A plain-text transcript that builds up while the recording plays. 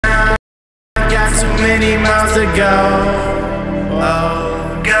got too many miles to go.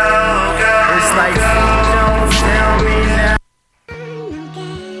 Oh, go. It's like don't tell me now.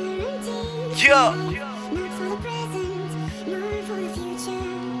 Yeah.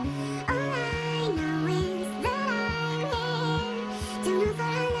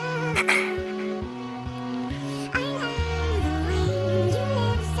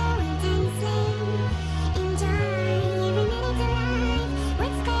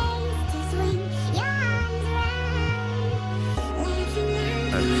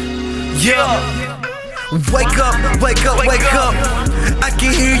 Yeah. Wake up, wake up, wake up. I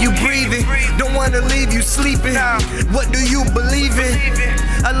can hear you breathing. Don't wanna leave you sleeping. What do you believe in?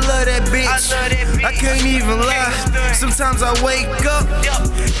 I love that bitch. I can't even lie. Sometimes I wake up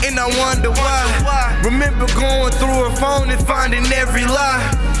and I wonder why. Remember going through her phone and finding every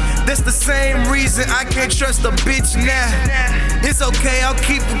lie. That's the same reason I can't trust a bitch now. It's okay, I'll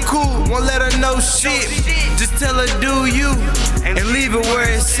keep it cool, won't let her know shit. Just tell her do you, and leave it where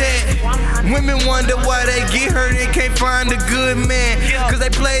it's at. Women wonder why they get hurt and can't find a good man. Cause they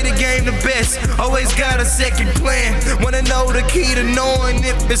play the game the best, always got a second plan. Wanna know the key to knowing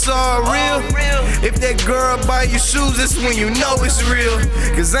if it's all real? If that girl buy you shoes, that's when you know it's real.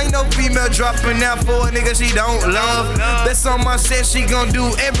 Cause ain't no female dropping out for a nigga she don't love. That's on my set, she gon'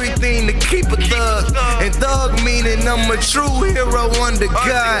 do everything to keep a thug. And thug meaning I'm a true hero under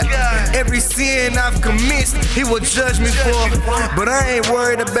God. Every sin I've committed, he will judge me for, but I ain't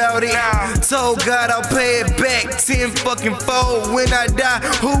worried about it. Told God I'll pay it back 10 fucking fold when I die.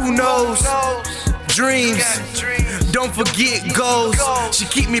 Who knows? Dreams, don't forget goals. She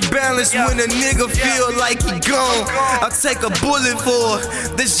keep me balanced when a nigga feel like he gone. I'll take a bullet for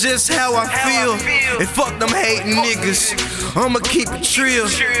her, that's just how I feel. And fuck them hating niggas, I'ma keep it real.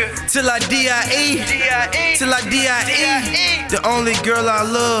 Till I D.I.E., till I D.I.E. The only girl I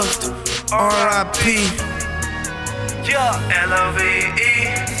loved, R.I.P. Yeah,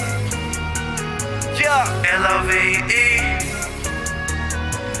 L-O-V-E. Yeah, L-O-V-E.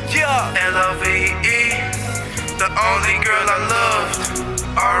 Yeah, L-O-V-E. The only girl I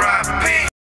loved, R.I.P.